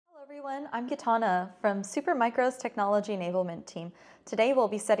Everyone, I'm Kitana from Supermicro's Technology Enablement team. Today we'll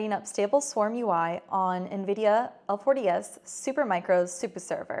be setting up StableSwarmUI on NVIDIA L40S Supermicro's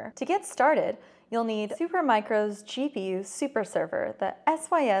SuperServer. To get started, you'll need Supermicro's GPU SuperServer, the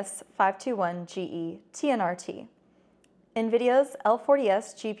SYS-521GE-TNRT, NVIDIA's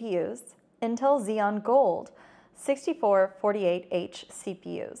L40S GPUs, Intel Xeon Gold 6448H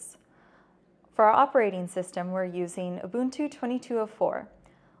CPUs. For our operating system, we're using Ubuntu 22.04.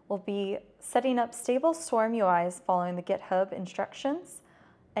 We'll be setting up StableSwarmUIs following the GitHub instructions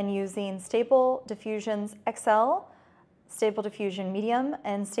and using Stable Diffusion's XL, Stable Diffusion Medium,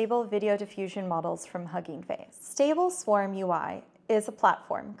 and Stable Video Diffusion models from Hugging Face. StableSwarmUI is a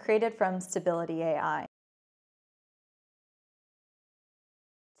platform created from Stability AI.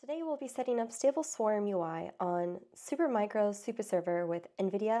 Today we'll be setting up StableSwarmUI on Supermicro's SuperServer with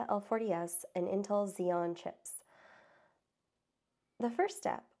NVIDIA L40S and Intel Xeon chips. The first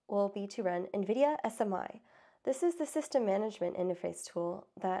step will be to run NVIDIA SMI. This is the system management interface tool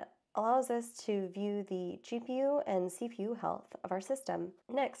that allows us to view the GPU and CPU health of our system.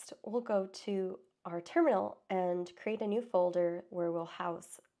 Next, we'll go to our terminal and create a new folder where we'll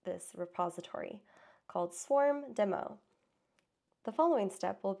house this repository called Swarm Demo. The following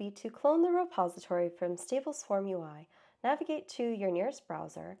step will be to clone the repository from StableSwarmUI, navigate to your nearest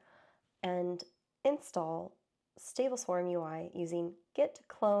browser, and install StableSwarmUI using git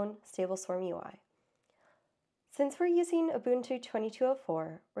clone StableSwarmUI. Since we're using Ubuntu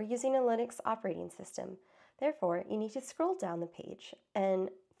 22.04, we're using a Linux operating system. Therefore, you need to scroll down the page and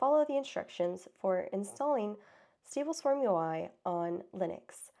follow the instructions for installing StableSwarmUI on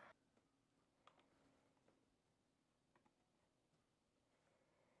Linux.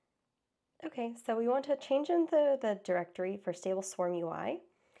 Okay, so we want to change in the directory for StableSwarmUI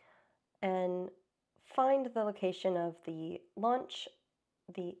and find the location of the launch,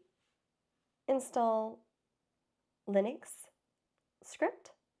 the install Linux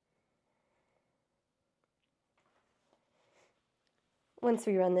script. Once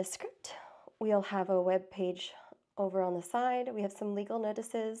we run this script, we'll have a web page over on the side. We have some legal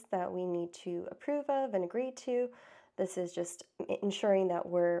notices that we need to approve of and agree to. This is just ensuring that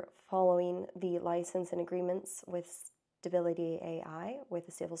we're following the license and agreements with Stability AI with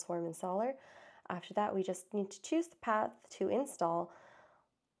the StableSwarm installer. After that, we just need to choose the path to install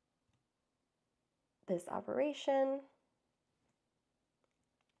this operation.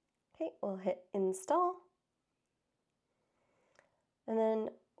 Okay, we'll hit install. And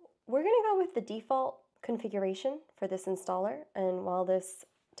then we're going to go with the default configuration for this installer. And while this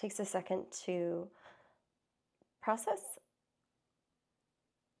takes a second to process,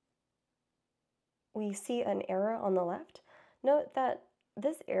 we see an error on the left. Note that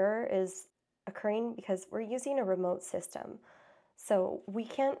this error is occurring because we're using a remote system. So we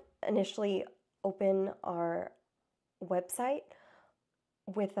can't initially open our website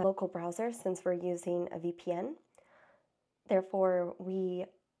with a local browser since we're using a VPN. Therefore, we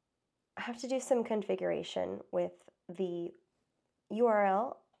have to do some configuration with the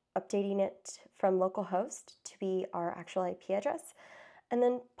URL, updating it from localhost to be our actual IP address, and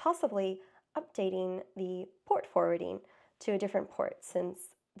then possibly updating the port forwarding to a different port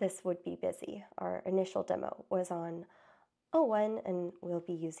since this would be busy. Our initial demo was on 01 and we'll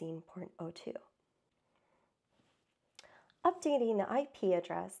be using port 02. Updating the IP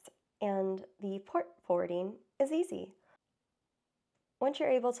address and the port forwarding is easy. Once you're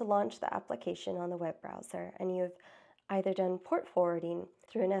able to launch the application on the web browser and you've either done port forwarding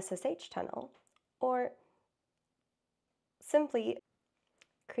through an SSH tunnel or simply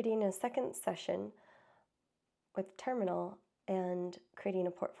creating a second session with terminal and creating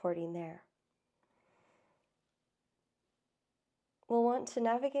a port forwarding there. We'll want to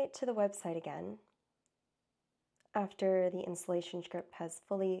navigate to the website again after the installation script has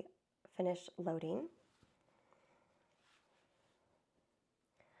fully finished loading.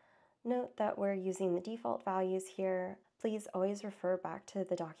 Note that we're using the default values here. Please always refer back to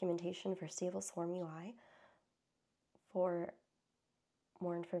the documentation for StableSwarmUI for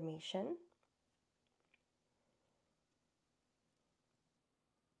more information.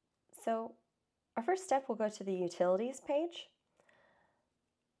 So our first step will go to the utilities page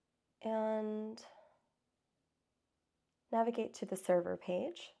and navigate to the server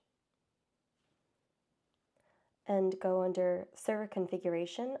page and go under server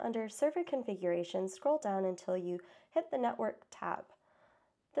configuration. Under server configuration, scroll down until you hit the network tab.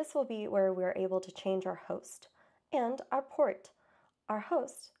 This will be where we're able to change our host and our port. Our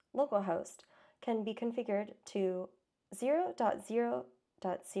host, localhost, can be configured to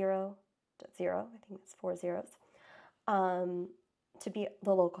 0.0.0.0, I think it's 4 zeros, to be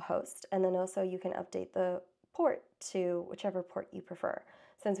the local host, and then also you can update the port to whichever port you prefer.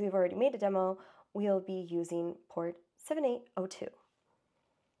 Since we've already made a demo, we'll be using port 7802.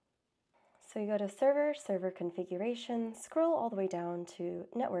 So you go to server configuration, scroll all the way down to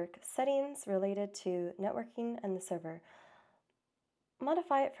network settings related to networking and the server.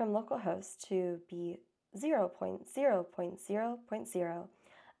 Modify it from localhost to be 0.0.0.0,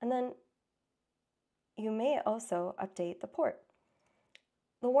 and then you may also update the port.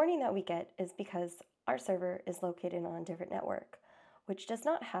 The warning that we get is because our server is located on a different network, which does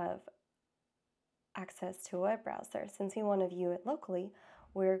not have access to a web browser. Since we want to view it locally,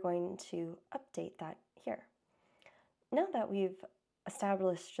 we're going to update that here. Now that we've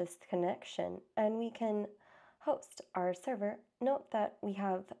established this connection and we can host our server, note that we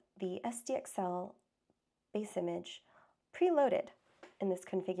have the SDXL base image preloaded in this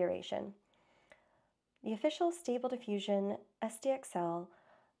configuration. The official Stable Diffusion SDXL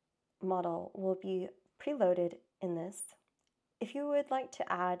model will be preloaded in this. If you would like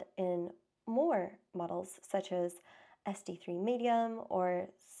to add in more models such as SD3 Medium or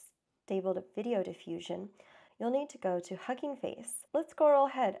Stable Video Diffusion, you'll need to go to Hugging Face. Let's go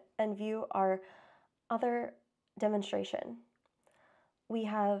ahead and view our other demonstration. We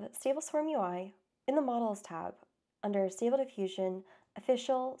have StableSwarmUI in the Models tab under Stable Diffusion,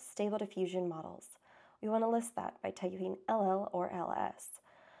 Official Stable Diffusion Models. We want to list that by typing LL or LS.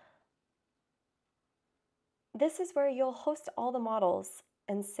 This is where you'll host all the models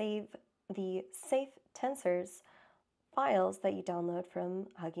and save the safe tensors files that you download from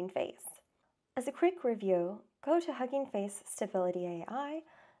Hugging Face. As a quick review, go to Hugging Face Stability AI,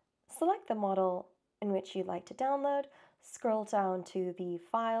 select the model in which you'd like to download, scroll down to the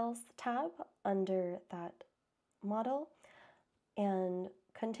Files tab under that model, and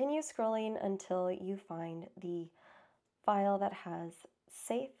continue scrolling until you find the file that has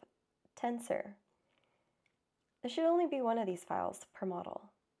safe tensor. There should only be one of these files per model.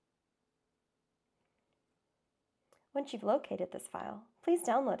 Once you've located this file, please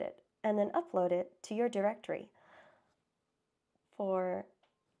download it and then upload it to your directory for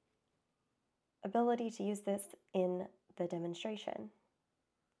ability to use this in the demonstration.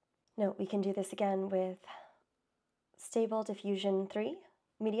 Note, we can do this again with Stable Diffusion 3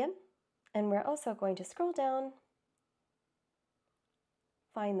 Medium, and we're also going to scroll down,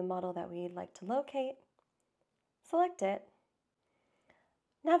 find the model that we'd like to locate, select it,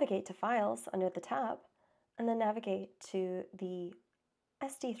 navigate to Files under the tab, and then navigate to the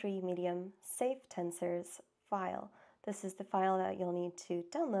SD3 Medium Safe Tensors file. This is the file that you'll need to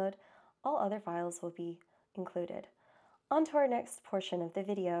download. All other files will be included. On to our next portion of the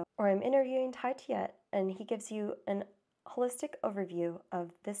video, where I'm interviewing Tai Tiet, and he gives you an holistic overview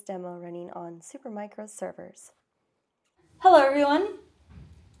of this demo running on Supermicro servers. Hello, everyone.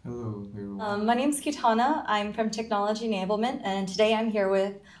 Hello, everyone. My name is Kitana. I'm from Technology Enablement, and today I'm here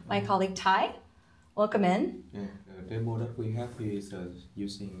with my colleague Tai. Welcome in. Yeah, the demo that we have here is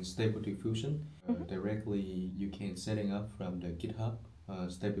using Stable Diffusion. Directly, you can setting up from the GitHub.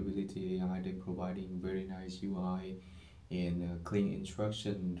 Stability AI, they're providing very nice UI and clean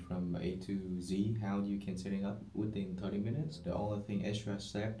instruction from A to Z, how you can setting up within 30 minutes. The only thing extra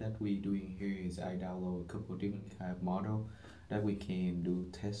step that we're doing here is I download a couple different kind of model that we can do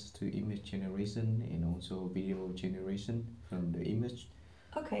text to image generation and also video generation from the image.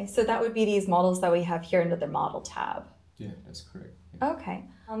 Okay, so that would be these models that we have here under the Model tab. Yeah, that's correct. Yeah. Okay.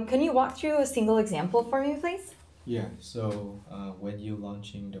 Can you walk through a single example for me, please? Yeah, so when you're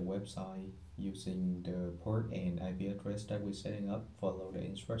launching the website using the port and IP address that we're setting up, follow the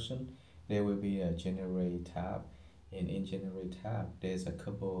instruction, there will be a generate tab. And in generate tab, there's a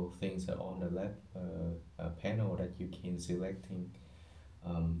couple of things on the left panel that you can selecting.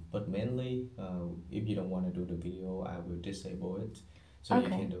 But mainly, if you don't want to do the video, I will disable it. So you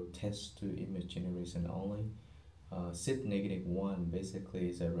can do text to image generation only. SID -1 basically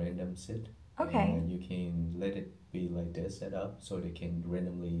is a random SID. Okay. And you can let it be like this set up so they can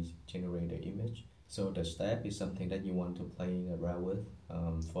randomly generate the image. So the step is something that you want to play around with.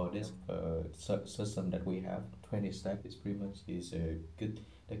 For this system that we have, 20 steps is pretty much good.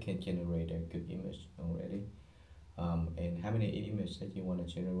 That can generate a good image already. And how many images that you want to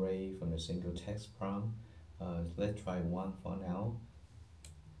generate from a single text prompt? Let's try one for now.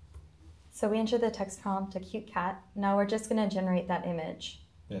 So we entered the text prompt, a cute cat. Now we're just going to generate that image.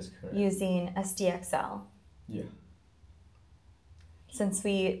 That's correct. Using SDXL. Yeah. Since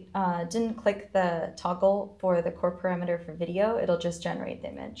we didn't click the toggle for the core parameter for video, it'll just generate the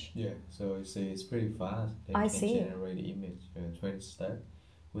image. Yeah, so it's pretty fast. It I can see. generate the image 20 steps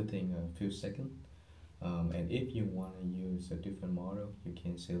within a few seconds. And if you want to use a different model, you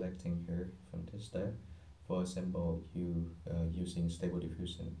can selecting here from this tab. For example, you using Stable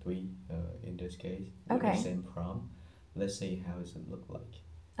Diffusion 3 in this case with the same prompt. Let's see how does it look like.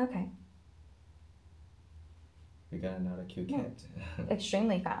 Okay. We got another QCAT.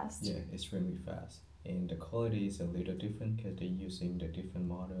 Extremely fast. Yeah, extremely fast. And the quality is a little different because they're using the different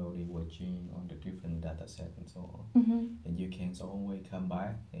model they were trained on the different data set and so on. And you can always come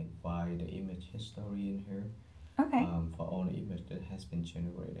back and find the image history in here. Okay. For all the image that has been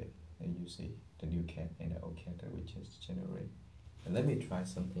generated. And you see the new cat and the old cat that we just generated. And let me try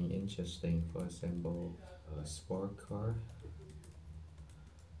something interesting. For example, a sport car.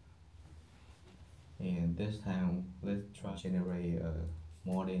 And this time, let's try to generate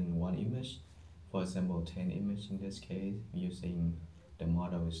more than one image. For example, 10 images in this case, using the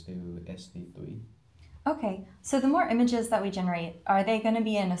model is still SD3. Okay, so the more images that we generate, are they going to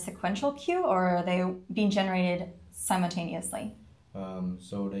be in a sequential queue or are they being generated simultaneously?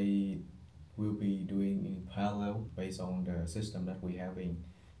 So they will be doing in parallel based on the system that we have in.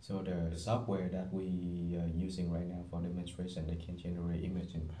 So the software that we are using right now for demonstration, they can generate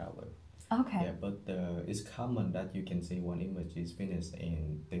image in parallel. Okay. Yeah, but it's common that you can see one image is finished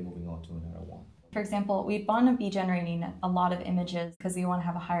and they're moving on to another one. For example, we want to be generating a lot of images because we want to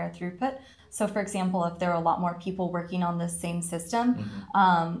have a higher throughput. So for example, if there are a lot more people working on this same system,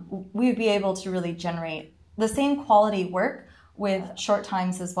 we would be able to really generate the same quality work with short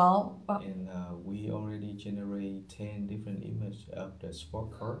times as well. And we already generate 10 different images of the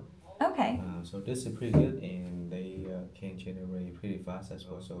sport car. Okay. So this is pretty good, and they can generate pretty fast as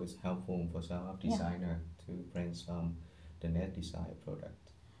well. So it's helpful for some designer to brainstorm the net design product.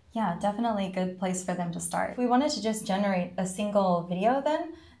 Yeah, definitely a good place for them to start. If we wanted to just generate a single video,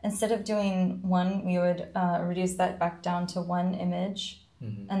 then instead of doing one, we would reduce that back down to one image,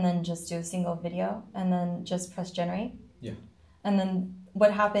 and then just do a single video, and then just press generate. Yeah. And then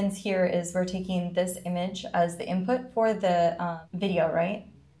what happens here is we're taking this image as the input for the video, right?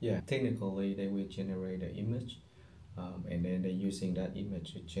 Yeah, technically they will generate an image, and then they're using that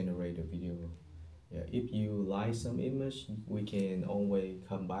image to generate a video. Yeah, if you like some image, we can always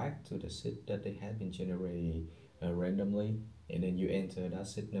come back to the set that they have been generated randomly, and then you enter that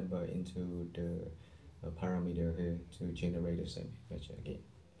set number into the parameter here to generate the same image again.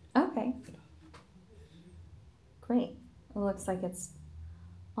 Okay. Yeah. Great. It looks like it's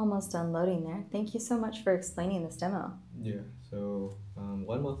almost done loading there. Thank you so much for explaining this demo. Yeah, so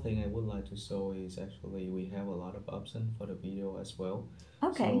one more thing I would like to show is actually we have a lot of options for the video as well.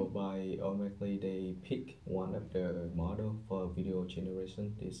 Okay. So by automatically they pick one of the model for video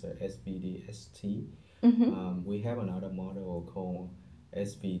generation, this SVD-ST. We have another model called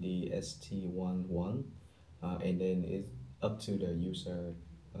SVD-ST11, and then it's up to the user.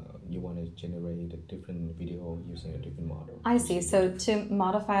 You want to generate a different video using a different model. I see. So to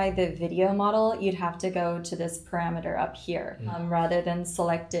modify the video model, you'd have to go to this parameter up here rather than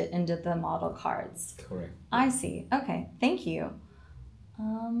select it into the model cards. Correct. I see. Okay. Thank you.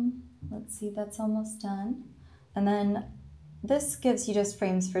 Let's see. That's almost done. And then this gives you just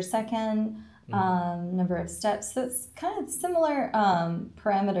frames per second, number of steps. So it's kind of similar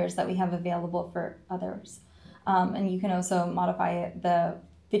parameters that we have available for others. And you can also modify the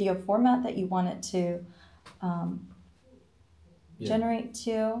video format that you want it to generate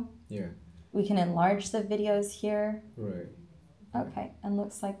to. Yeah. We can enlarge the videos here. Right. Okay, and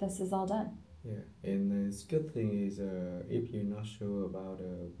looks like this is all done. Yeah, and the good thing is if you're not sure about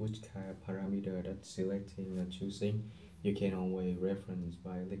which kind of parameter that selecting or choosing, you can always reference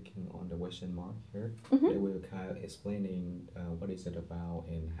by clicking on the question mark here. They will kind of explaining what is it about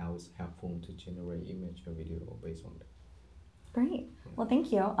and how it's helpful to generate image or video based on that. Great. Well,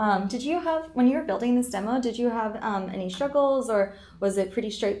 thank you. Did you have, when you were building this demo, did you have any struggles, or was it pretty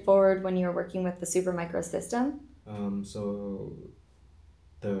straightforward when you were working with the Supermicro system? So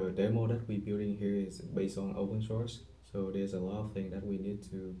the demo that we're building here is based on open source. So there's a lot of things that we need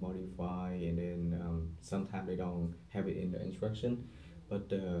to modify, and then sometimes they don't have it in the instruction. But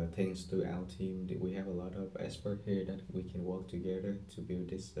thanks to our team, we have a lot of experts here that we can work together to build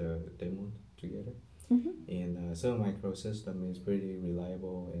this demo together. And Supermicro system is pretty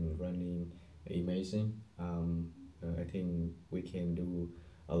reliable and running amazing. I think we can do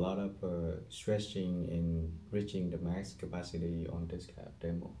a lot of stretching and reaching the max capacity on this kind of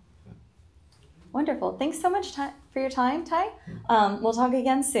demo. Wonderful. Thanks so much for your time, Ty. We'll talk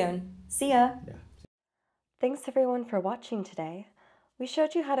again soon. See ya. Yeah. Thanks everyone for watching today. We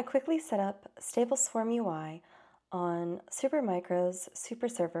showed you how to quickly set up StableSwarmUI on Supermicro's super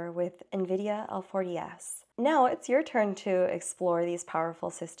server with NVIDIA L40S. Now it's your turn to explore these powerful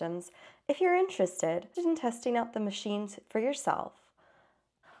systems if you're interested in testing out the machines for yourself.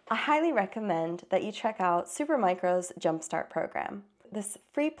 I highly recommend that you check out Supermicro's Jumpstart program. This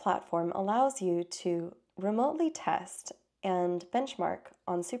free platform allows you to remotely test and benchmark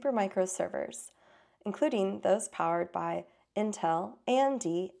on Supermicro servers, including those powered by Intel,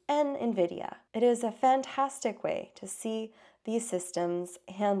 AMD, and NVIDIA. It is a fantastic way to see these systems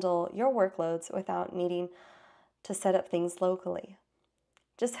handle your workloads without needing to set up things locally.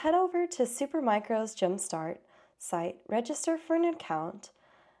 Just head over to Supermicro's Jumpstart site, register for an account,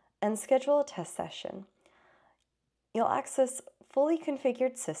 and schedule a test session. You'll access fully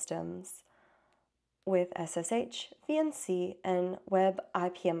configured systems with SSH, VNC, and Web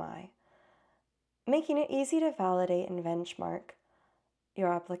IPMI, making it easy to validate and benchmark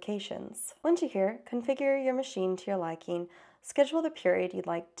your applications. Once you're here, configure your machine to your liking, schedule the period you'd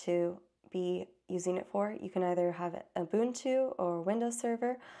like to be using it for. You can either have Ubuntu or Windows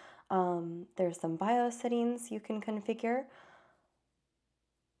Server. There's some BIOS settings you can configure.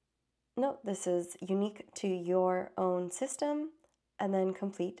 Note this is unique to your own system, and then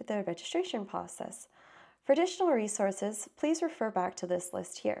complete the registration process. For additional resources, please refer back to this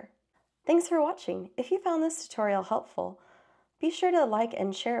list here. Thanks for watching. If you found this tutorial helpful, be sure to like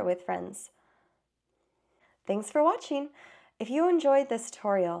and share it with friends. Thanks for watching. If you enjoyed this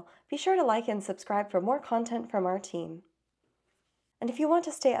tutorial, be sure to like and subscribe for more content from our team. And if you want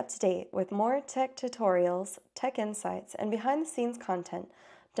to stay up to date with more tech tutorials, tech insights, and behind-the-scenes content,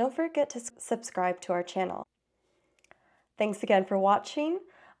 don't forget to subscribe to our channel. Thanks again for watching.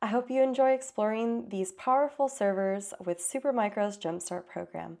 I hope you enjoy exploring these powerful servers with Supermicro's Jumpstart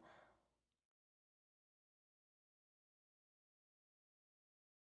program.